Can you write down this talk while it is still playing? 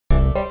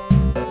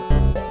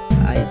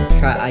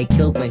I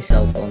killed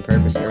myself on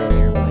purpose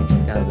earlier when I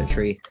jumped out of a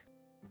tree.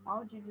 Why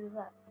would you do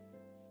that?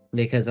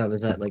 Because I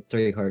was at like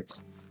 3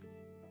 hearts.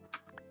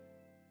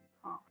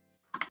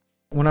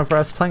 Whenever I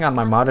was playing on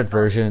my modded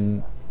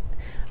version,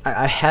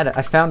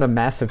 I found a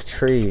massive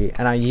tree,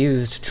 and I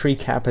used Tree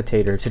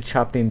Capitator to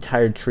chop the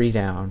entire tree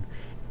down,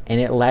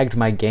 and it lagged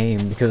my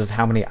game because of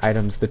how many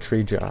items the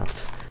tree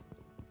dropped.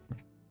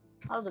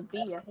 That was a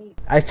bee, I hate.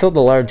 I filled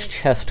a large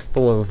chest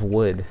full of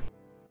wood.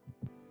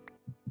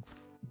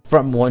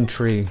 From one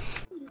tree.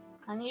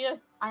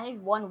 I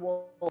need 1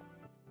 wool.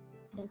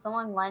 Can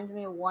someone lend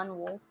me 1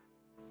 wool?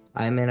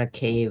 I'm in a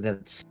cave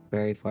that's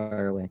very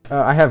far away.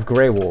 I have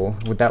gray wool.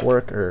 Would that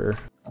work, or?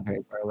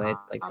 Very far away,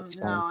 like it's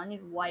No, I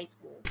need white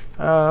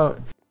wool.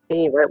 You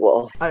need white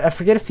wool. I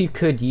forget if you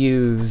could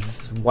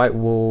use white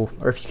wool,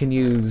 or if you can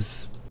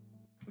use...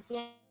 You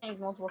can't use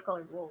multiple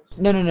colored wools.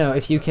 No,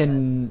 if you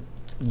can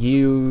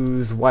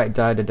use white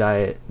dye to dye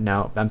it.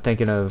 No, I'm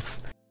thinking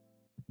of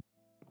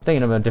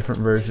a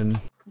different version.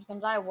 You can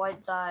dye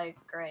white dye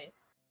gray,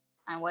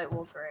 and white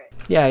wool gray.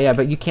 Yeah,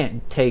 but you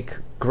can't take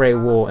gray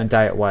wool and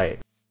dye it white.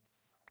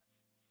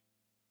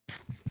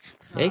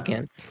 Yeah, you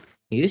can.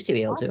 You used to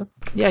be able to.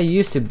 Yeah, you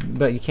used to,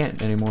 but you can't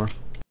anymore.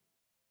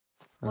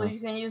 Well, you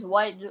can use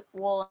white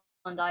wool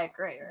and dye it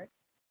gray,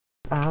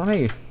 right? Let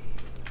me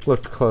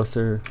look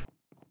closer.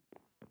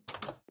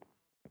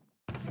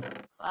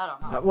 I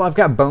don't know. Well, I've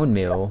got bone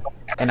meal,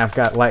 and I've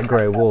got light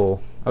gray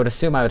wool. I would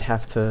assume I would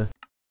have to...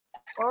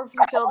 Or if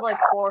you killed like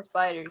 4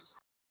 spiders.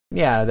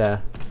 Yeah,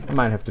 I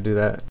might have to do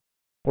that.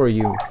 Or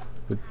you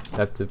would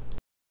have to...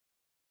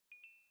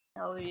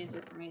 That would be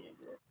easier for me to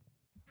do it.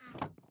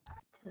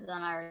 Because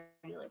then I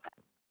already like that.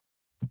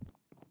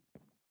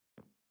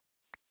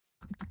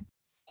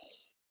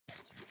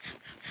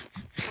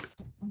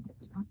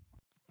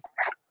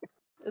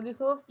 It would be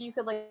cool if you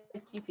could like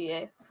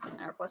TPA and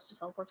request to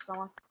teleport to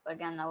someone. But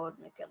again, that would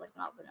make it like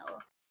not vanilla.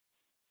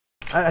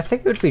 I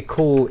think it would be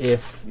cool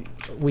if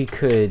we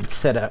could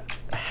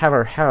have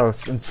our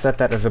house and set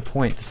that as a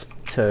point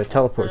to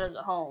teleport. Put it as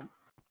a home.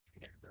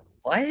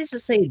 Why does it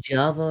say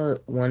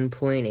Java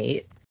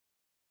 1.8?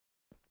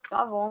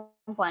 Java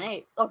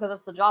 1.8. Oh, because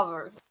it's the Java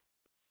version.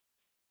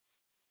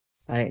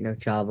 I didn't know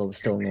Java was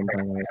still in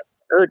 1.8.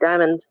 Oh,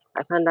 diamonds.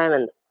 I found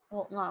diamonds.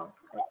 Well, no.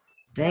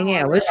 Dang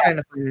it, I was trying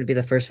to find to be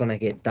the first one to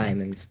get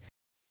diamonds.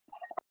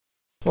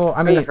 Well, I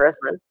I'm mean, the first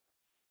one.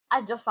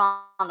 I just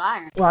found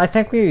iron. well, I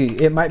think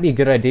it might be a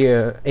good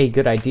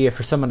idea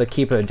for someone to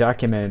keep a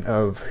document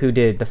of who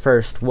did the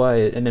first what,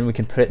 and then we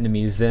can put it in the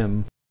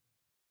museum.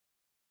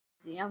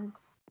 Museum.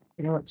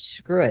 You know what?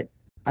 Screw it.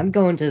 I'm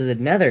going to the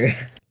Nether.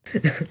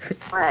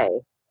 Why?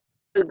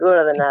 You go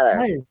to the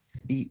Nether.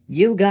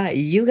 Because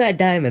you got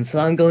diamonds, so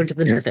I'm going to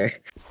the Nether.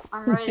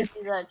 I'm ready to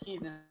see that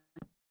achievement.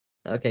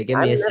 Okay, give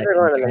I'm me a never second.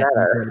 going to the I have to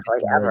Nether, go to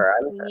like the Nether.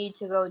 ever. We need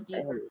to go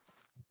deeper.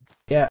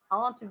 Yeah. I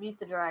want to beat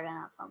the dragon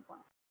at some point.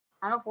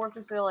 I know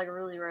fortresses are like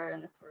really rare in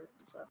this version,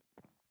 so.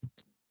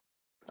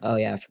 Oh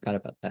yeah, I forgot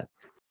about that.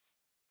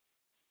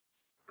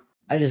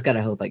 I just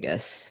gotta hope, I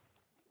guess.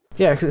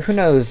 Yeah, who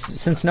knows?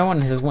 Since no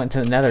one has went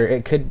to the Nether,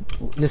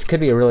 this could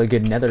be a really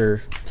good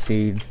Nether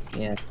seed.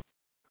 Yeah.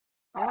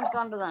 No one's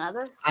gone to the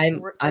Nether?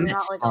 I'm at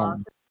not like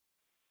spawn.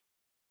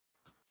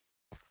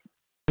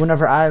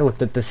 Whenever I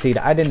looked at the seed,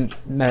 I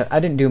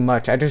didn't do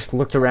much. I just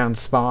looked around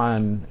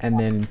spawn, and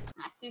then...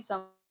 I see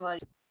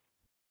somebody.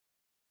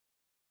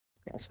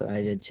 That's what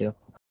I did too.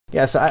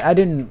 Yeah, so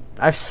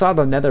I saw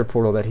the Nether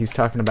portal that he's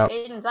talking about.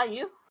 Aiden, is that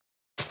you?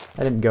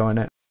 I didn't go in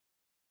it.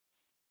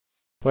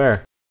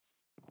 Where?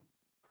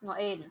 No,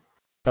 Aiden.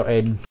 Oh,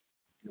 Aiden.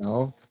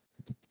 No.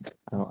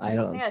 I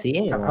don't Yeah, see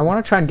anyone. I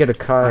want to try and get a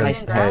car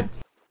Nice head.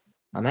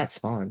 I'm at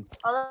spawn.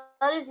 Oh,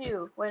 that is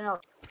you. Wait, no.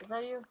 Is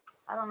that you?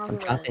 I don't know who I'm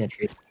that chopping is. a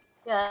tree.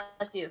 Yeah,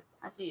 that's you.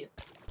 I see you.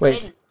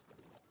 Wait, Aiden,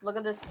 look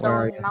at this Where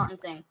are stone you? mountain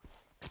thing.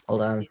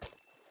 Hold on.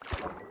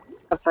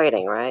 I'm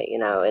fighting, right? You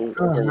know, in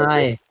Oh, the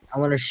hi. I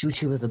want to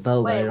shoot you with a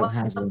bow, but I Wait, don't what's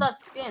have one.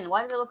 that skin?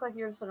 Why does it look like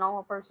you're just a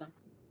normal person?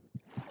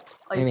 Oh,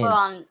 I you mean- put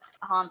on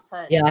Han's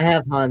head. Yeah, I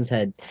have Han's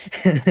head.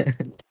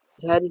 head.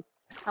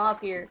 Come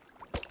up here.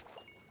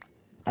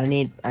 I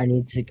need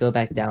to go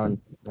back down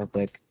real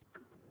quick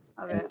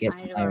Okay, and get I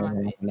some need to go iron run.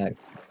 and I'll come back.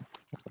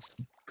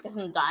 Get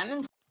some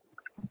diamonds?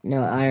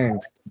 No, iron.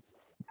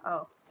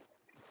 Oh.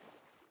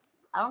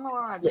 I don't know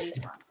where my base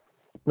is.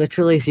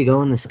 Literally, if you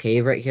go in this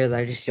cave right here that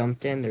I just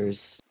jumped in,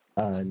 there's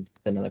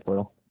another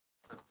portal.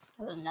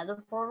 There's a nether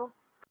portal?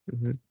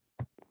 hmm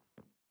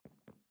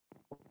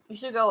You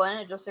should go in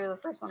it just so you're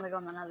the first one to go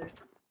in the nether.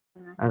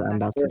 And then I'm come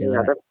about back. to do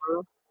Another that.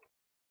 portal.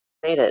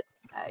 Made it.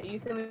 You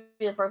can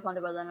be the first one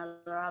to go to the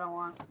nether. I don't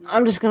want to.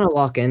 I'm just gonna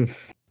walk in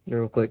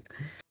real quick.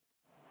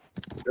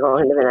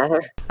 Going to the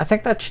Nether. I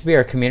think that should be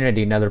our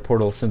community Nether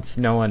portal since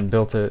no one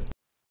built it.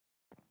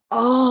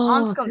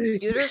 Oh, Han's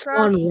computer you crashed?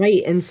 spawn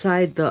right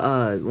inside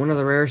the one of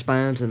the rarest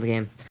biomes in the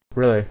game.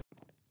 Really.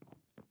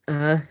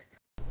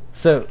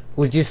 So,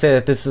 would you say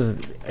that this is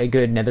a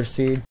good Nether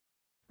seed?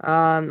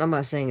 I'm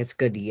not saying it's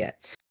good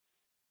yet.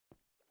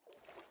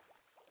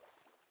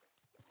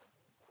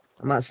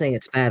 I'm not saying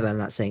it's bad, but I'm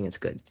not saying it's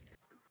good.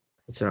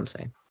 That's what I'm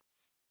saying.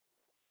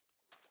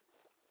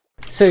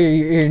 So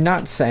you're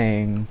not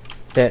saying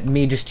that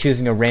me just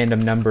choosing a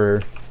random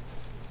number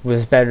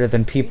was better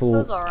than You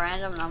people. chose a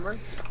random number.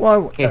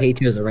 Well, Yeah, he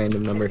chose a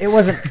random number. it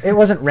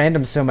wasn't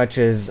random so much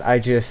as I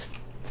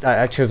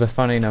chose a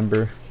funny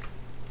number.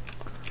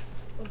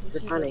 Would you Is it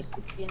choose funny?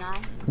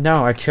 69?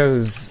 No, I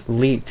chose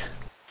Leet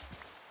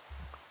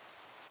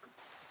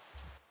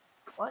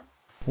What?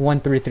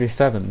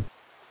 1337.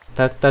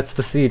 That's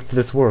the seed for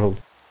this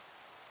world.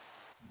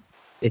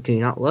 If you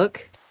not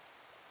look,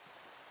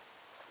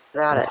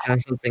 Got it. that's kind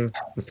of something.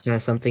 That's kind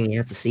of something you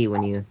have to see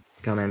when you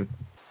come in.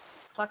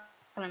 Talking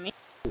to me?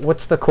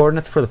 What's the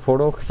coordinates for the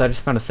portal? Because I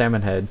just found a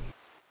salmon head.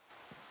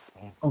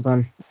 Hold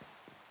on.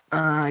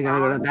 I gotta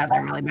go to the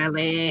bathroom really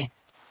badly.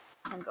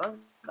 And go to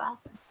the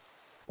bathroom.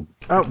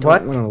 Oh, Don't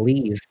what? want to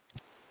leave.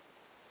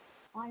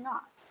 Why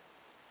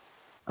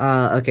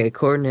not? Okay.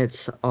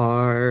 Coordinates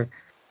are.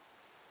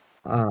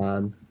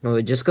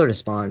 Well, just go to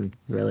spawn,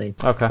 really.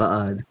 Okay.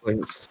 But the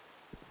coordinates,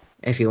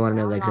 if you want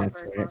to know the I'm not exact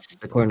very coordinates, close.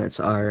 the coordinates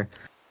are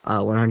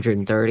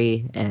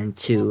 130 and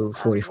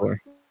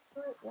 244.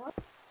 What?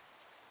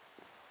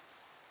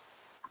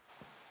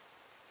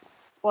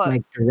 What?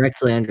 Like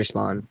directly under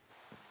spawn.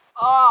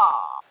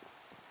 Oh!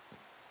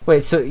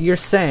 Wait, so you're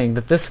saying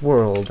that this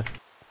world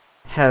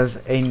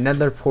has a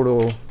nether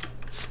portal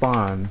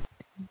spawn?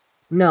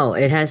 No,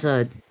 it has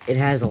a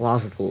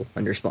lava pool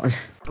under spawn.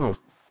 Oh.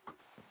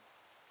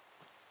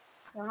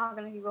 I'm not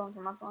gonna keep going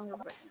for much longer,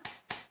 but you know.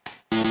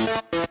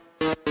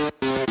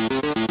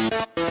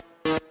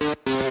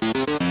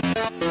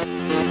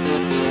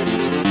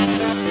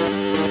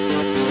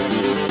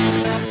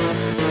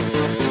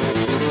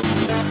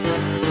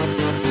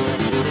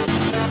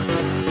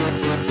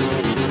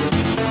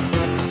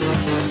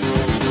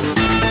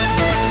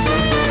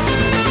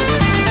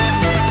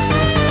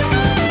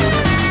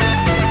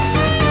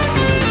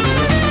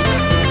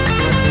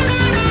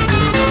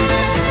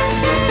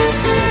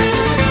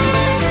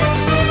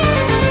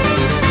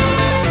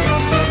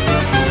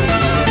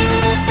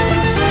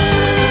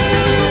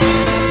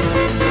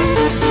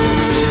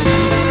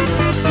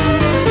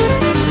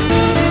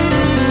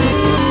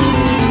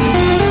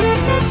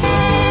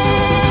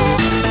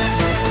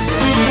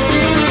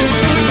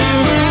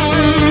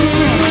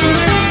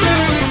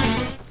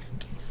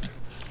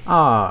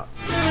 Ah.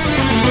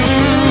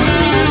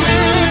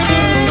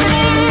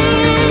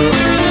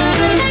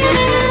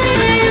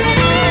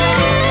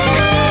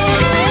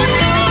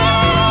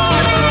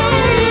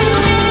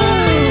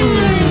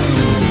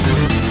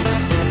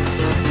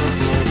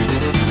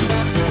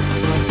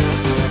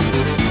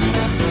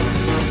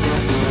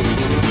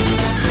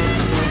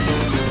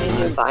 How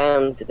many new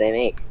biomes did they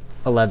make?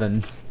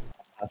 11.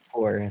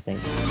 4, I think.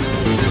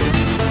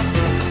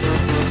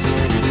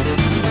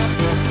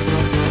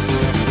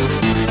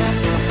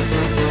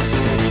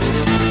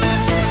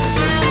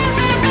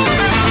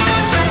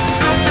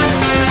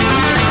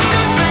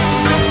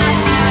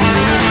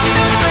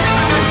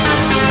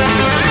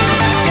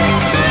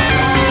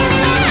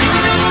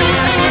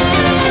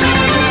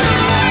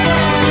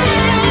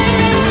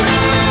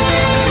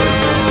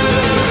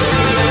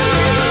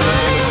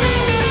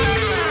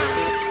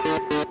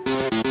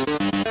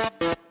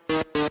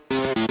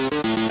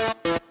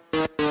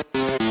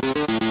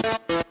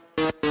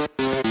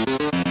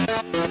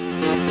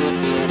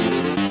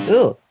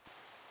 Ooh!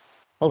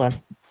 Hold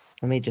on.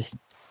 Let me just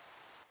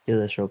do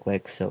this real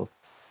quick so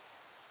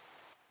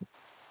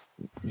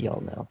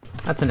y'all know.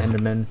 That's an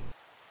Enderman.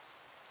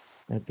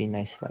 It'd be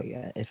nice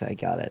if I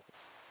got it.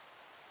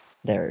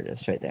 There it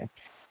is, right there.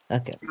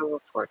 Okay. Oh,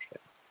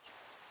 fortress.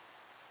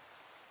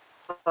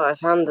 Oh, I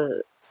found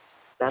the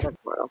nether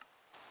portal.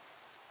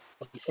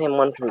 It's the same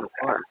one from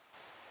before.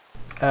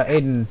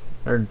 Aiden,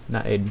 or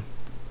not Aiden.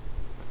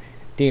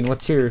 Dean,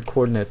 what's your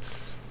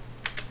coordinates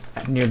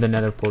near the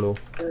nether portal?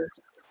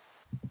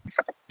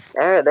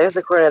 There's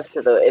the coordinates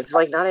to the. It's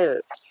like not even.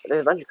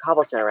 There's a bunch of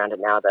cobblestone around it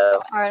now,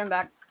 though. Alright, I'm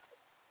back.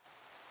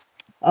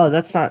 Oh,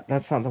 that's not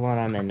the one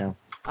I'm in. No.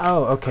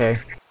 Oh, okay.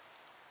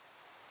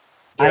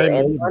 You're I in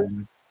made one?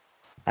 one.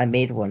 I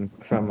made one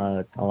from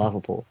a lava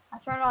pool. I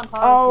turned on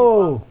power.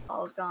 Oh! I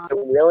was gone.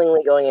 You're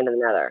willingly going into the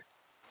nether.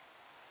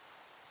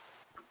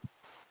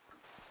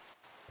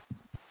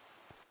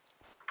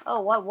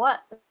 Oh,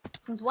 what?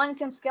 Since when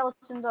can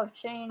skeletons have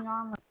chain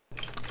armor?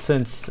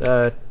 Since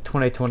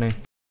 2020.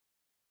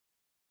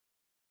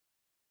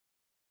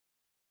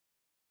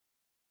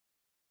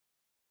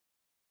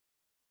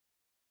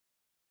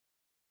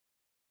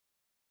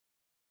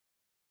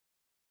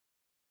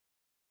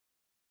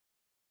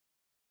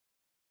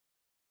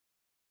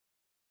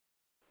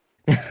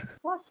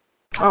 What?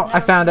 Oh, I've I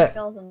never found seen it.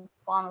 Skeletons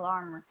spawn with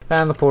armor.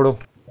 Found the portal.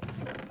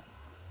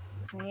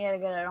 And you gotta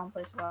get it. I don't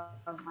play survival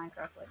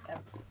Minecraft like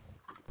ever.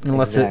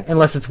 Exactly.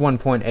 Unless it's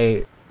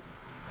 1.8.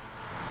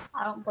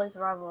 I don't play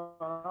survival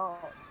at all.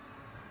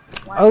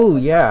 Why Oh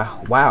play yeah.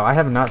 survival? Wow, I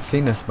have not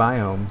seen this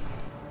biome.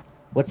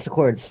 What's the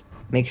chords?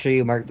 Make sure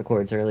you mark the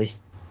chords, or at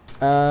least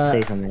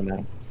say something about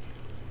them.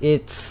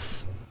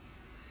 It's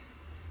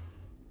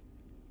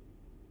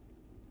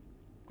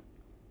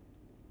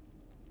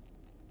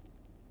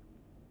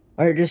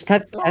Or just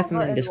type Lava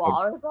them in and Discord.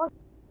 water block?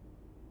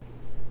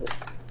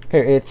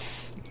 Here,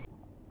 it's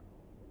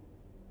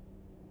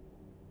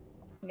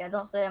Yeah,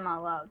 don't say them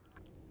out loud.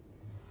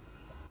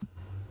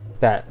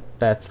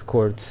 that's the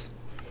quartz.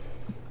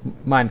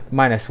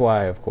 Minus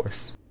Y, of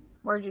course.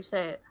 Where'd you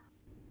say it?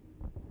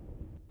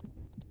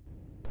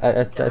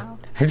 I General?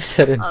 just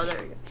said it. Oh,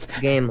 there you go.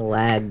 Game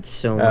lagged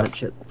so Oh.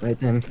 much right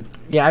then.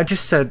 Yeah, I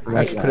just said I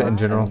Right just put it in now.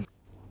 general.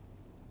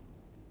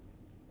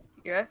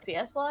 Your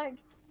FPS lagged?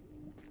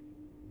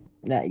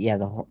 Yeah,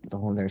 the whole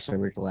Nether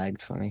server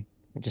lagged for me.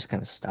 It just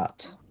kind of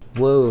stopped.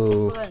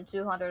 Whoa. Put in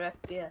 200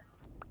 FPS.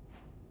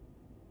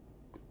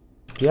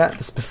 Yeah,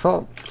 this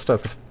basalt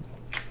stuff is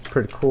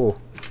pretty cool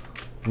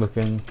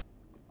looking.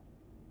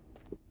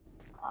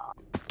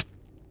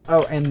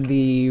 Oh, and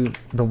the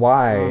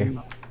Y,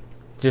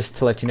 just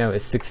to let you know,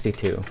 is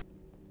 62.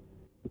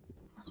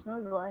 That's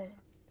really light.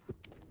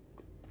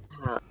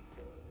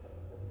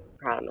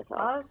 Proud of myself.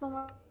 Why are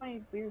so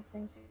many weird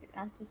things here?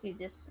 Entity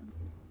distance.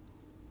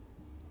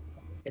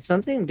 It's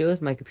something to do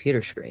with my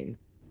computer screen.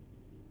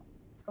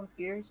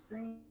 Computer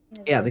screen? Is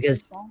Yeah, that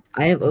because too small?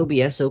 I have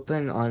OBS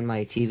open on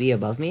my TV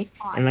above me,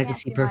 Oh, and I can can't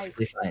see my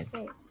perfectly fine.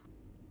 tape.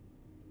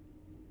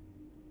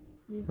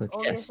 You Look,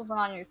 OBS yes. open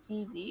on your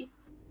TV?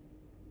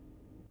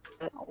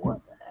 Oh,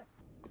 what the heck?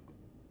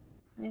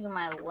 I'm using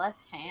my left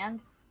hand.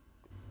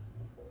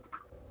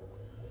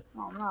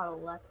 Oh, I'm not a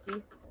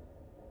lefty.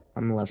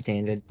 I'm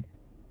left-handed.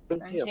 Me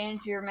Then too.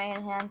 change your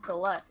main hand to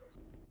left.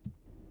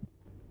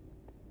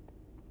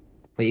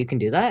 But you can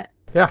do that?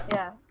 Yeah.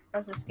 Yeah.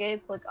 Press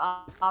escape, click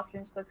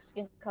options, click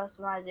skin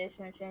customization,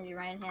 and change your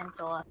main hand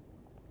to left.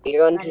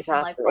 You're going And too you can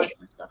fast like for me. punch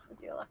and stuff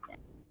with your left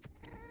hand.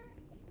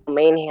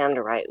 Main hand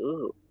to right.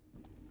 Ooh.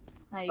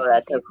 Now you Oh, can,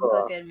 that's so you can cool.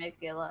 click it and make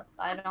it left.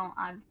 I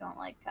don't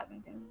like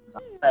having things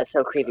on. That's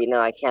so creepy. No,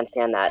 I can't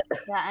stand that.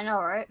 Yeah, I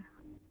know, right?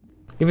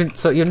 Even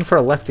for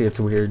a lefty, it's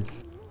weird.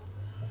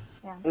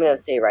 Yeah. I'm gonna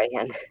say right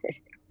hand.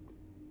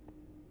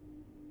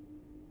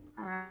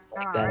 That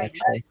Alright.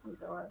 actually.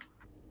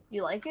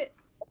 You like it?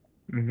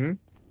 Mm-hmm.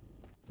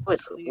 Oh,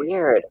 it's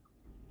weird.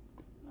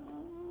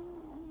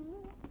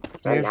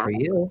 Is that Weird now? for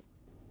you.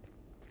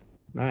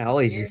 I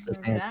always Weird use this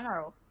in hand.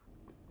 general.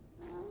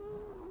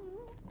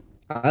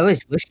 I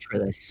always wished for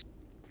this.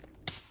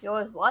 You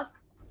always what?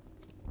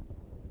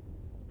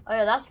 Oh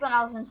yeah, that's been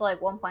out since like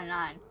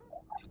 1.9.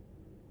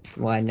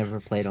 Well, I never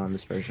played on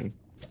this version.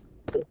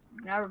 You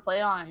never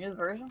played on a new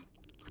version?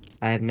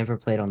 I have never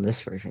played on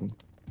this version.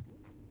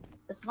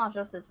 It's not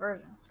just this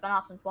version. It's been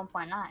out since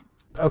 1.9.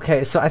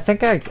 Okay, so I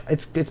think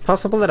it's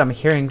possible that I'm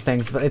hearing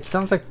things, but it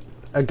sounds like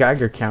a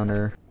Geiger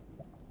counter.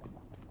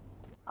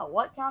 A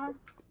what counter?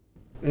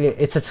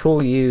 It's a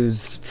tool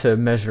used to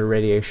measure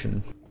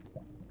radiation.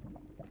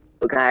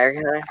 Geiger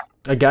counter?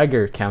 A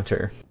Geiger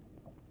counter.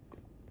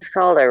 It's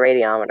called a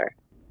radiometer.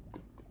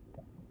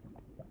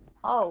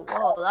 Oh,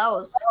 whoa, that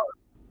was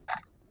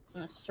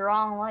some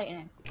strong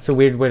lightning. It's a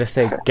weird way to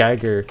say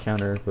Geiger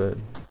counter, but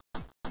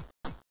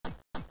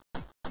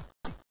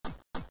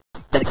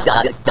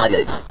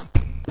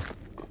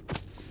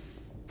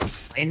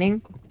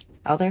Lightning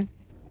out there?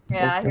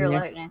 Yeah, I What's hear in there?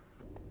 lightning.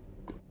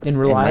 in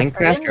real In life, Are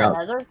you in Minecraft the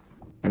or Nether?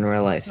 in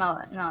real life? No,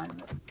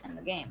 in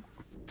the game.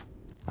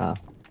 Oh.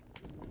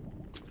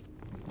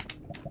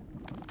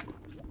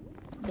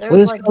 There's Well,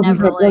 the like skeletons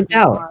never are bugged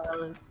out. where I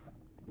live.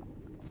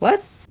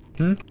 What?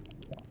 Hmm?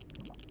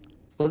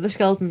 Well, the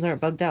skeletons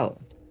aren't bugged out.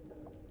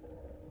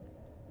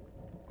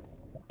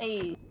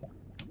 Hey,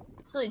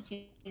 silly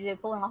TJ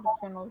pulling off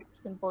the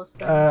simplest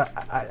thing.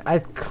 I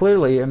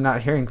clearly am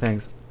not hearing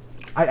things.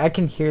 I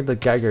can hear the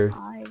Geiger.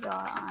 I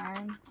got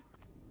iron.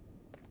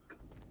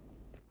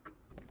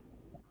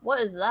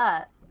 What is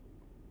that?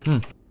 Hmm.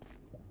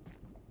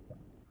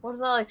 What is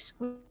that like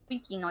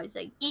squeaky noise?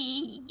 Like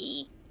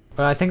ee.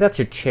 I think that's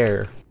your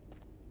chair.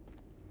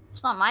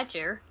 It's not my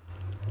chair.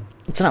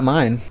 It's not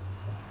mine.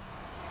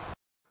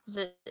 Is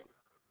it?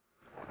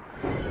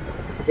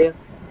 Yeah.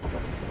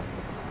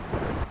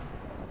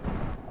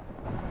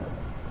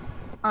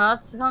 Oh,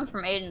 that comes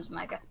from Aiden's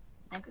mic. I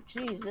think,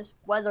 jeez, this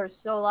weather is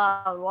so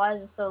loud. Why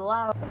is it so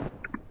loud?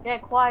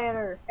 Get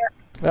quieter.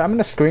 I'm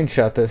gonna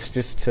screenshot this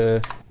just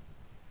to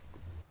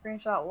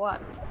Screenshot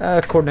what?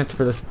 coordinates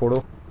for this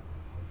portal.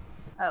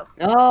 Oh,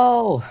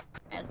 No!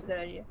 that's a good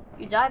idea.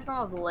 You died from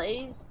a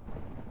blaze?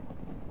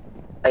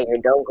 Like,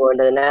 you don't go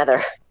into the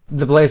nether.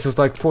 The blaze was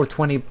like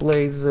 420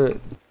 blaze, and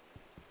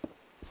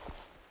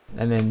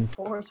then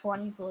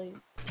 420 blaze.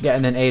 yeah,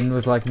 and then Aiden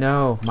was like,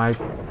 "No, my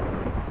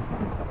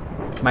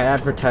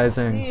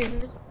advertising."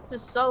 Jeez,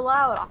 this is so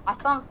loud.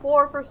 It's on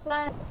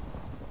 4%.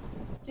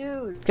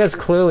 Dude. You guys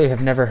clearly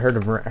have never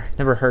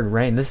heard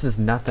rain. This is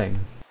nothing.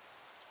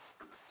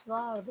 It's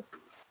loud.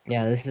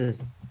 Yeah, this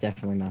is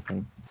definitely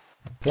nothing.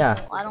 Yeah,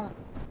 I don't.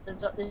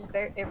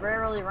 It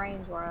rarely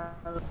rains where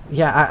I live.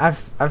 yeah.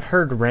 I've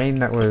heard rain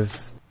that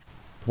was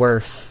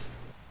worse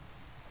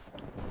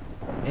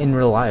in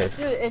real life.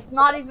 Dude, it's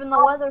not even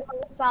the weather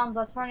sounds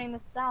that's turning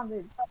this down,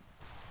 dude.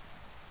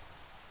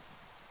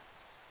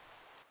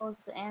 Oh,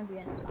 it's the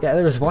ambient. Yeah,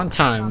 there was one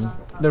time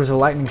there was a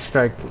lightning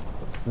strike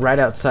right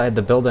outside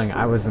the building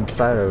I was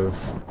inside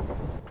of.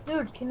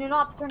 Dude, can you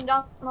not turn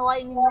down the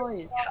lightning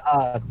noise?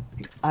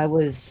 I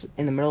was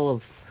in the middle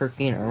of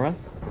Hurricane Irma.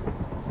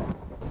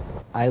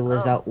 I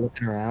was out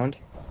looking around,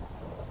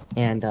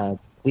 and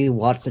we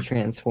watched the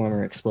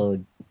transformer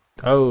explode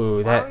Oh,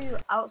 Why that. were you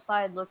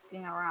outside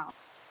looking around?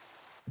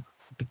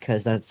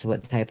 because that's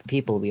what type of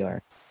people we are.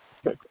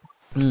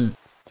 Mm.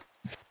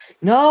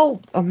 No,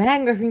 a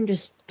magma cream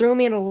just threw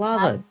me into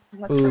lava.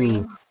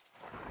 Cream.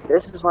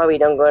 This is why we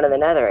don't go to the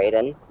Nether,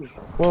 Aiden.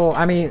 Well,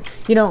 I mean,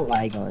 you know,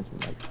 Why go into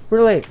the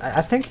really,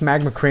 I think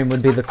magma cream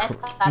would be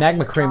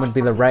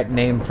the right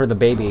name for the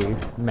baby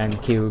magma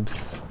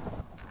cubes,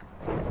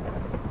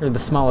 or the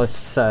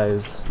smallest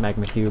size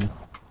magma cube.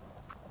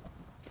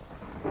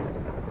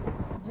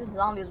 This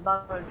zombie is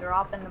about to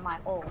drop into my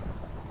hole.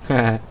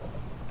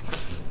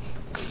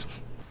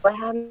 What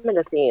happened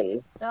to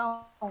themes?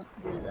 Don't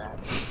do that.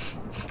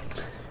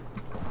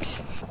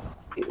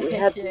 We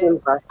had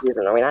themes last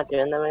season. Are we not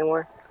doing them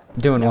anymore?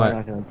 Doing No, we're what?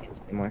 not doing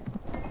teams anymore.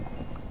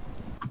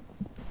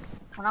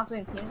 We're not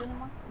doing teams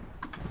anymore?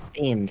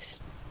 Themes.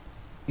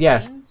 Yeah.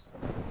 Teams?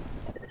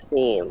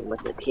 Theme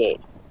with the PH.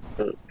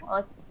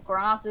 Like, we're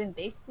not doing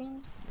base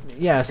teams?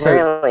 Yeah. So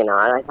Apparently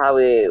not. I thought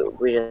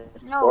we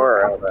just No,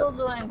 were. we're still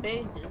doing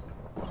bases.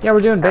 yeah,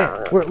 we're doing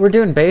we're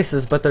doing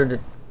bases, but it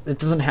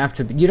doesn't have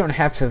to be. You don't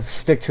have to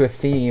stick to a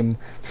theme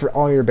for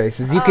all your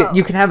bases. You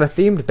can have a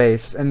themed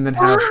base and then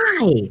have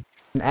Why?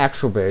 an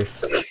actual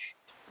base.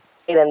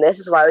 Aiden, this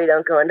is why we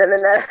don't go into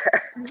the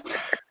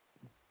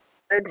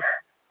Nether.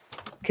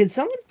 Could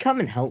someone come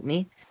and help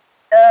me?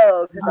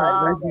 No, because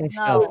I Where's my No,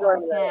 stuff?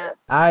 I can't.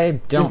 I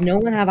Does don't. no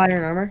one have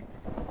iron armor?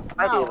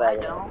 I do, No, but I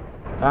don't.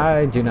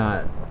 I do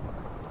not.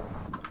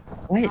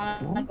 Wait, I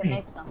why? can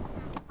make some.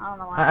 I don't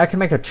know why. I can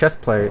make a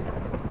chest plate,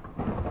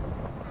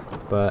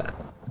 but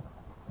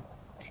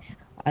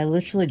I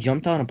literally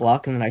jumped on a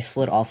block and then I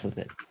slid off of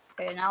it.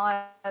 Okay, now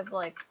I have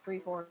like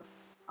 3/4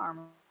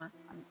 armor.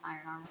 Iron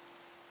armor.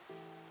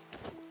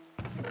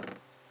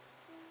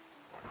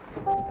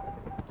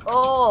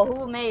 Oh,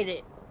 who made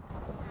it?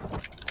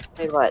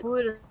 hey, what?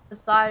 Who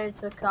decided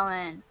to come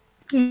in?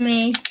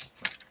 Me.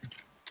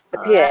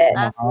 Yeah.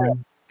 That,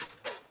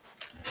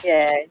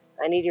 Yeah,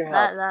 I need your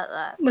help.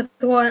 that. With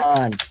what? Come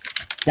on.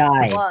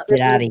 Die. What? Get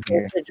out of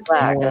here. It's pitch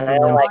black, and I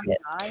don't No. like it.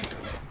 Guy?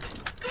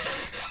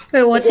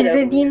 Wait, what You did you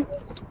say, Dean?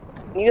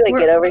 Can you like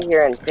get over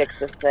here and fix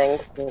this thing?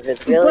 Because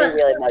it's really, What?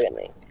 really bugging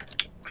me.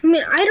 I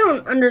mean, I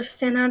don't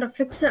understand how to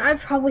fix it. I've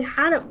probably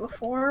had it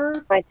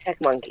before. My tech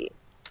monkey.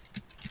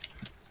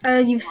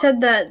 You've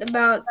said that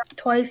about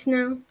twice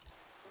now.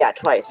 Yeah,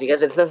 twice,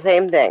 because it's the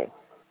same thing.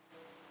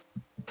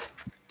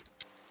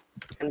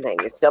 Same thing.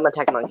 You're still my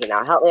tech monkey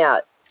now. Help me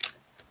out.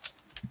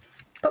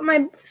 But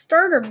my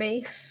starter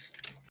base.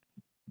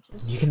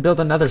 you can build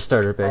another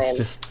starter base.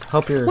 Just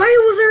help your. Why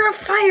was there a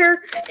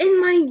fire in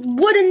my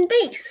wooden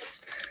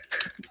base?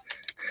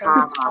 It's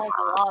called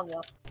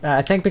lava.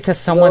 I think because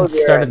someone Build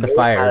your started the base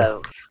fire. out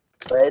of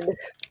wood.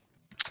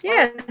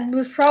 Yeah, it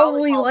was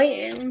probably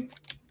lightning.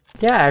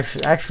 Yeah,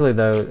 actually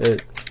though,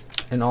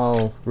 in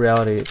all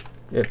reality,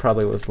 it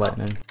probably was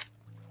lightning.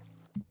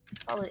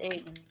 Probably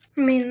Aiden.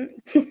 I mean,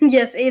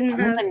 yes, Aiden I'm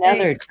in has the a-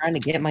 nether trying to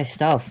get my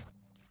stuff.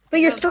 But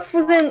your stuff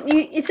wasn't.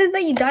 It said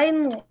that you died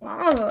in the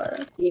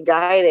lava. He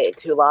died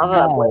to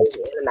lava No. blaze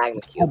in a magma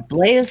A cube.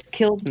 blaze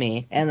killed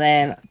me, and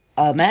then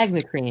a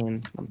magma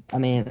cube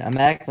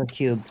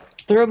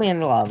threw me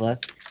into lava,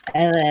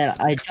 and then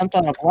I jumped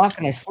on a block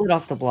and I slid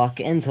off the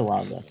block into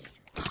lava.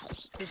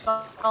 He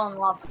fell in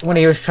lava. When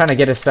he was trying to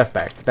get his stuff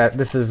back.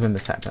 This is when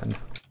this happened.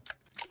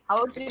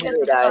 How would you get Who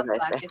the died, stuff I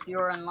back say? if you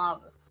were in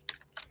lava?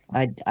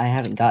 I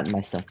haven't gotten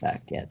my stuff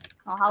back yet.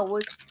 Well, how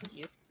would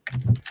you?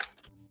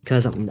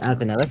 Because I'm at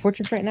the nether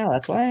fortress right now,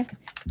 that's why.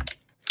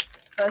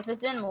 But if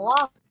it's in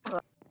lava,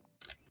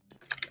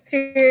 So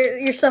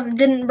your stuff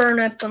didn't burn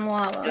up in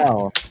lava.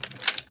 No.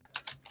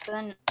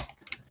 then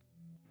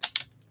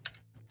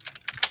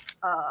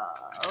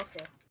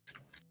okay.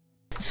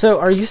 So,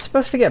 are you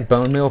supposed to get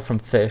bone meal from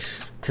fish?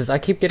 Because I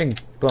keep getting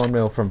bone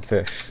meal from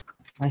fish.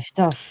 My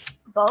stuff.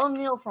 Bone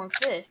meal from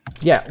fish.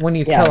 Yeah, when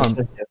you Yeah, kill I'm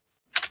them. supposed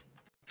to.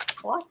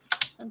 What?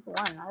 Since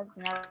when? I've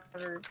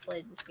never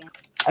played this game.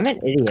 I'm an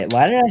idiot.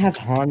 Why did I have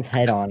Han's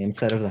head on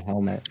instead of the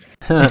helmet?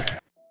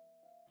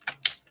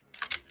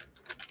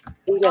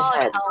 You get Not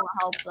like head. helmet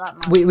helps that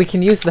much. we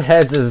can use the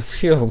heads as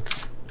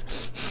shields.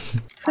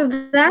 So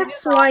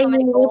that's why you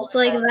looked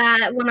like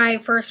that when I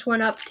first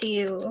went up to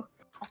you.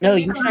 No,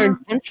 you started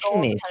punching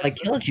me, so I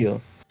killed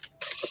you.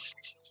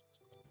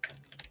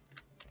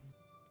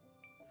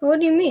 What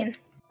do you mean?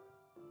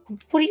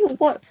 What do you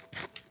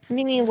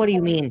mean, what do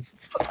you mean?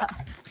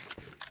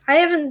 I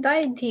haven't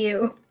died to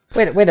you.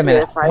 Wait a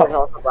minute. This side is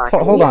also black.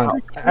 Hold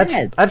on.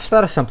 Yeah, I just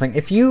thought of something.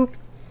 If you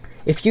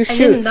I didn't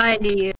shoot die to you.